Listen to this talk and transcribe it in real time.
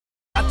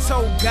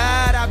Told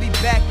God I'll be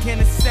back in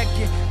a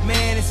second.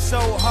 Man, it's so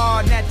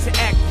hard not to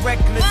act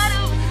reckless.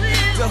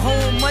 To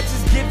whom much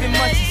is given,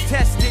 much is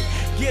tested.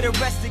 Get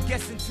arrested,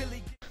 guess until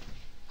he...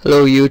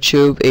 Hello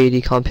YouTube,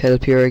 AD Comp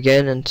Help here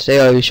again, and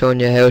today I'll be showing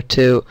you how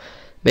to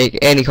make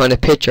any kind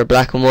of picture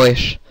black and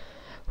white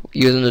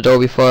using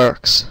Adobe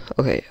Fireworks.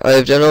 Okay,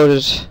 I've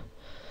downloaded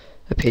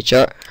a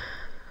picture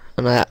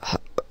and I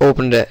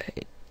opened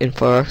it in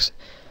Fireworks.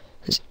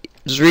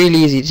 It's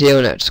really easy to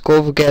do now. Just go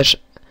over, get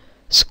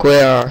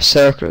square or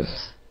circle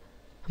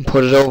and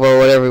put it over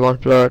whatever you want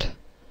blurred.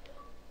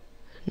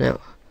 Now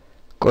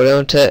go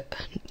down to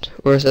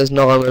where it says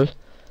normal,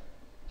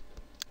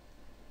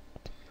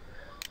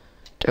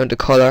 down to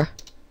color,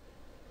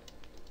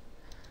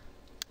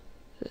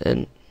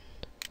 and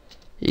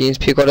you can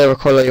pick whatever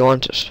color you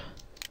want it.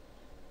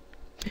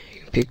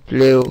 You can pick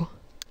blue,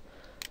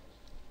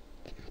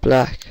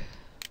 black,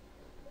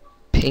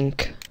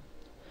 pink,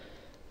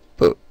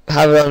 but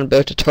have it on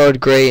about the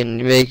third grey, and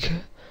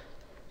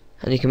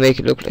you can make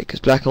it look like it's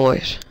black and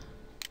white.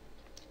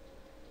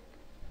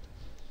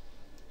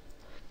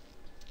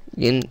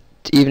 You can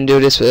even do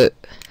this with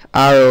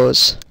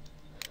arrows.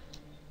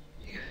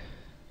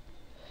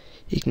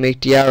 You can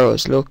make the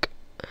arrows look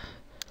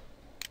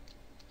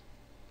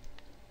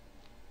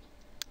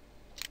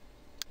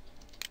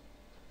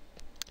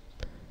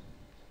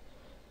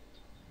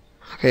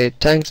okay.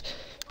 Thanks.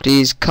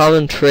 Please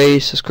comment, rate,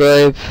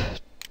 subscribe.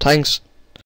 Thanks.